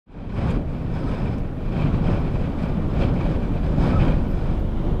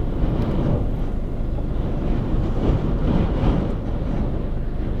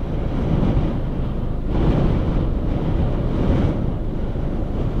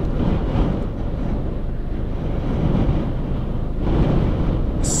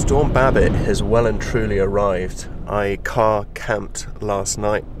Storm Babet has well and truly arrived. I car camped last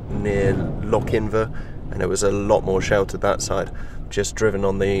night near Loch Assynt and it was a lot more sheltered that side. Just driven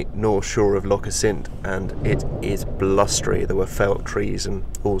on the north shore of Loch Assynt and it is blustery. There were felled trees and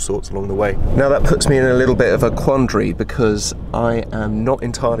all sorts along the way. Now that puts me in a little bit of a quandary because I am not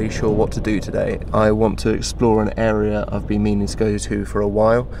entirely sure what to do today. I want to explore an area I've been meaning to go to for a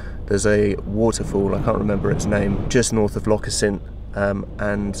while. There's a waterfall, I can't remember its name, just north of Loch Assynt.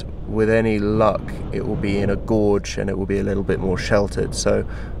 And with any luck it will be in a gorge and it will be a little bit more sheltered, so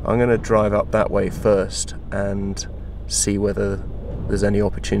I'm going to drive up that way first and see whether there's any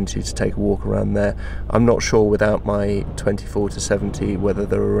opportunity to take a walk around there. I'm not sure without my 24-70 whether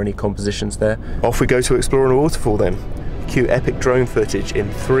there are any compositions there. Off we go to explore a waterfall then. Cue epic drone footage in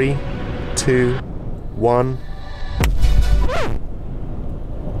 3, 2, 1.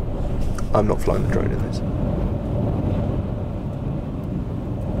 I'm not flying the drone in this.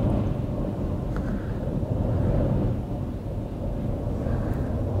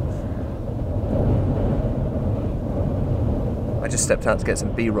 I just stepped out to get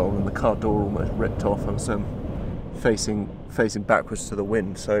some B-roll and the car door almost ripped off. I was facing backwards to the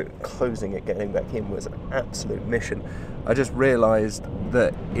wind, so closing it, getting back in was an absolute mission. I just realised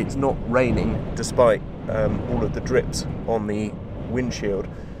that it's not raining despite all of the drips on the windshield.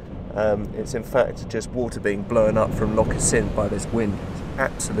 It's in fact just water being blown up from Loch Assynt by this wind. It's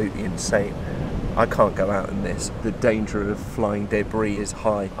absolutely insane. I can't go out in this. The danger of flying debris is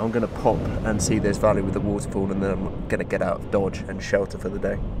high. I'm going to pop and see this valley with the waterfall and then I'm going to get out of Dodge and shelter for the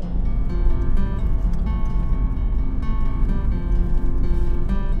day.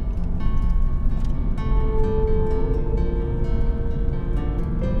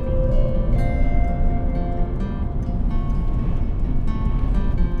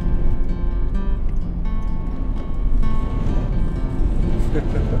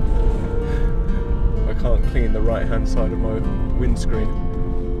 Clean the right hand side of my windscreen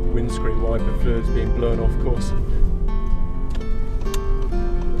wiper fluid's being blown off course.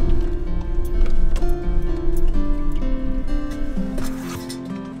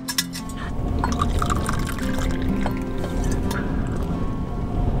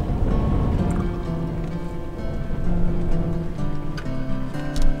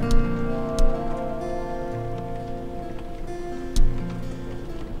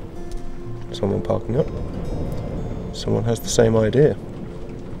 Someone parking up. Someone has the same idea.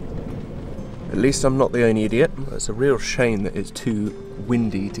 At least I'm not the only idiot. It's a real shame that it's too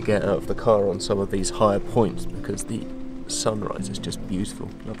windy to get out of the car on some of these higher points because the sunrise is just beautiful.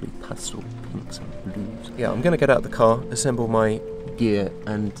 Lovely pastel pinks and blues. Yeah, I'm going to get out of the car, assemble my gear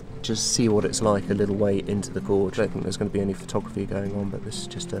and just see what it's like a little way into the gorge. I don't think there's going to be any photography going on, but this is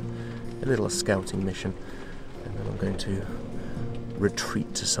just a little scouting mission. And then I'm going to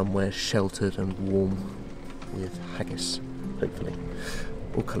retreat to somewhere sheltered and warm with haggis, hopefully,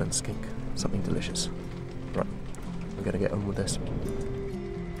 or cullen skink, something delicious. Right, I'm going to get on with this.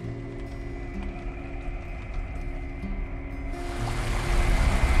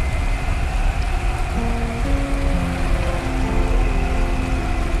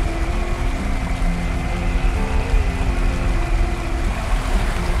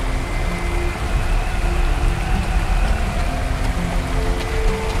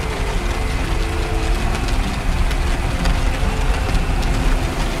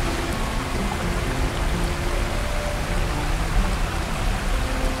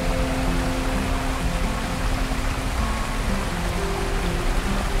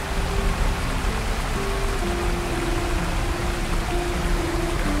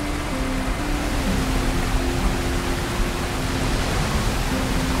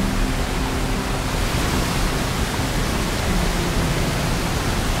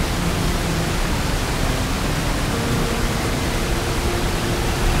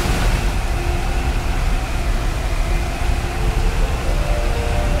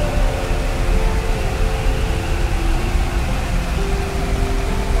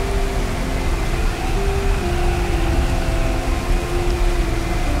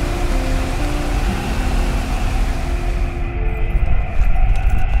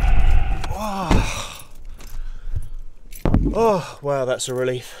 Oh, wow, that's a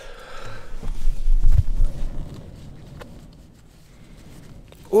relief.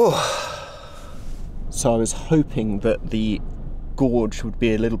 Oh. So I was hoping that the gorge would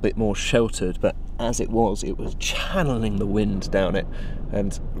be a little bit more sheltered, but as it was channeling the wind down it,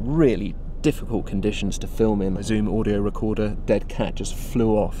 and really difficult conditions to film in. My Zoom audio recorder, dead cat, just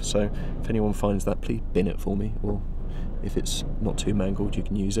flew off, so if anyone finds that, please bin it for me, or if it's not too mangled, you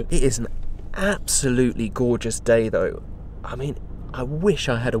can use it. It is an absolutely gorgeous day though. I mean, I wish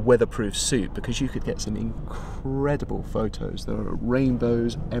I had a weatherproof suit, because you could get some incredible photos. There are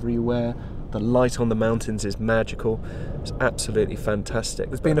rainbows everywhere. The light on the mountains is magical. It's absolutely fantastic.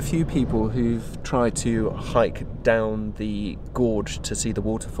 There's been a few people who've tried to hike down the gorge to see the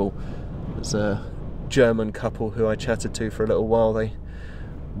waterfall. There's a German couple who I chatted to for a little while. They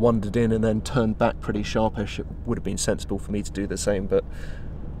wandered in and then turned back pretty sharpish. It would have been sensible for me to do the same, but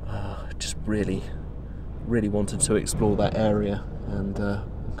just really wanted to explore that area, and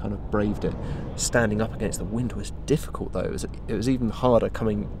kind of braved it. Standing up against the wind was difficult, though. It was even harder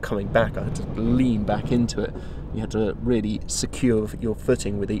coming back. I had to lean back into it. You had to really secure your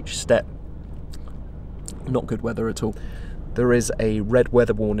footing with each step. Not good weather at all. There is a red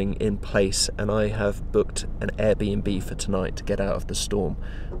weather warning in place, and I have booked an Airbnb for tonight to get out of the storm.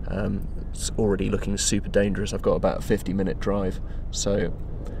 It's already looking super dangerous. I've got about a 50-minute drive, so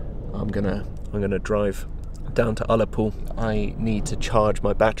I'm gonna drive down to Ullapool. I need to charge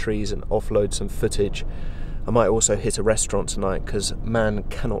my batteries and offload some footage. I might also hit a restaurant tonight, because man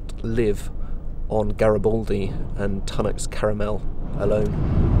cannot live on Garibaldi and Tunnock's caramel alone.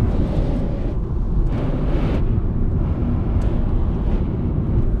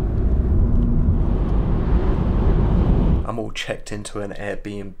 I'm all checked into an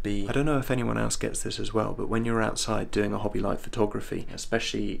Airbnb. I don't know if anyone else gets this as well, but when you're outside doing a hobby like photography,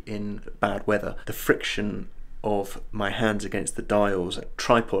 especially in bad weather, the friction of my hands against the dials,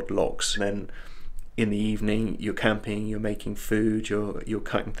 tripod locks, and then in the evening you're camping, you're making food, you're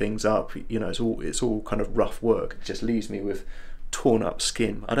cutting things up, you know, it's all kind of rough work. It just leaves me with torn up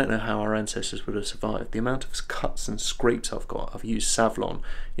skin. I don't know how our ancestors would have survived. The amount of cuts and scrapes I've used Savlon.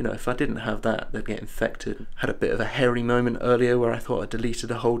 You know, if I didn't have that, they'd get infected. Had a bit of a hairy moment earlier where I thought I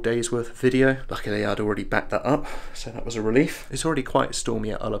deleted a whole day's worth of video. Luckily I'd already backed that up, so that was a relief. It's already quite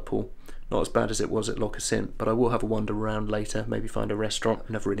stormy at Ullapool. Not as bad as it was at Loch Assynt, but I will have a wander around later, maybe find a restaurant. I've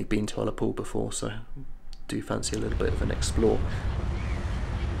never really been to Ullapool before, so do fancy a little bit of an explore.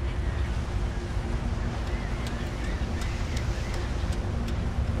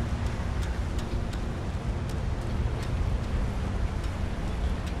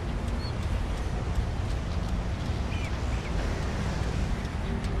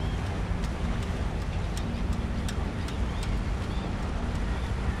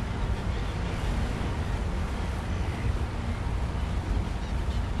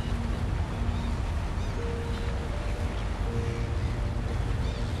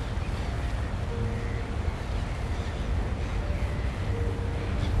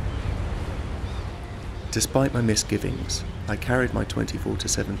 Despite my misgivings, I carried my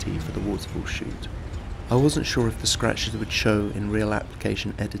 24-70 for the waterfall shoot. I wasn't sure if the scratches would show in real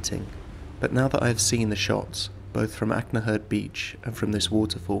application editing, but now that I have seen the shots, both from Chranaidh beach and from this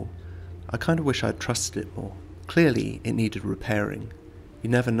waterfall, I kind of wish I'd trusted it more. Clearly it needed repairing. You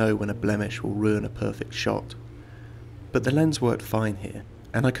never know when a blemish will ruin a perfect shot. But the lens worked fine here,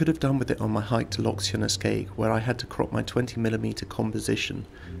 and I could have done with it on my hike to Loch Assynt, where I had to crop my 20mm composition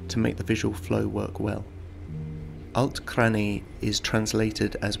to make the visual flow work well. Allt Chranaidh is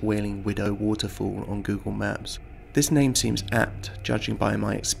translated as Wailing Widow Waterfall on Google Maps. This name seems apt, judging by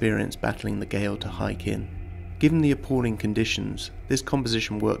my experience battling the gale to hike in. Given the appalling conditions, this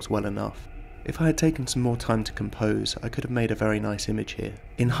composition works well enough. If I had taken some more time to compose, I could have made a very nice image here.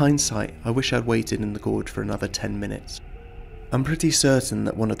 In hindsight, I wish I'd waited in the gorge for another 10 minutes. I'm pretty certain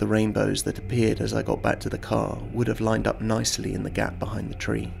that one of the rainbows that appeared as I got back to the car would have lined up nicely in the gap behind the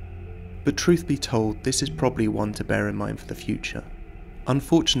tree. But truth be told, this is probably one to bear in mind for the future.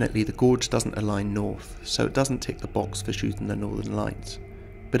 Unfortunately, the gorge doesn't align north, so it doesn't tick the box for shooting the northern lights,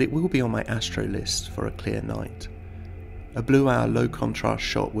 but it will be on my astro list for a clear night. A blue hour low contrast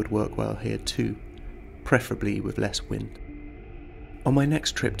shot would work well here too, preferably with less wind. On my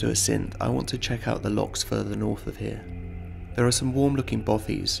next trip to Assynt, I want to check out the lochs further north of here. There are some warm looking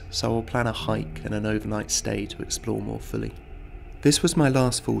bothies, so I'll plan a hike and an overnight stay to explore more fully. This was my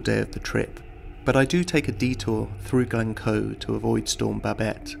last full day of the trip, but I do take a detour through Glencoe to avoid Storm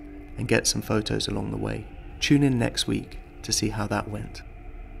Babet and get some photos along the way. Tune in next week to see how that went.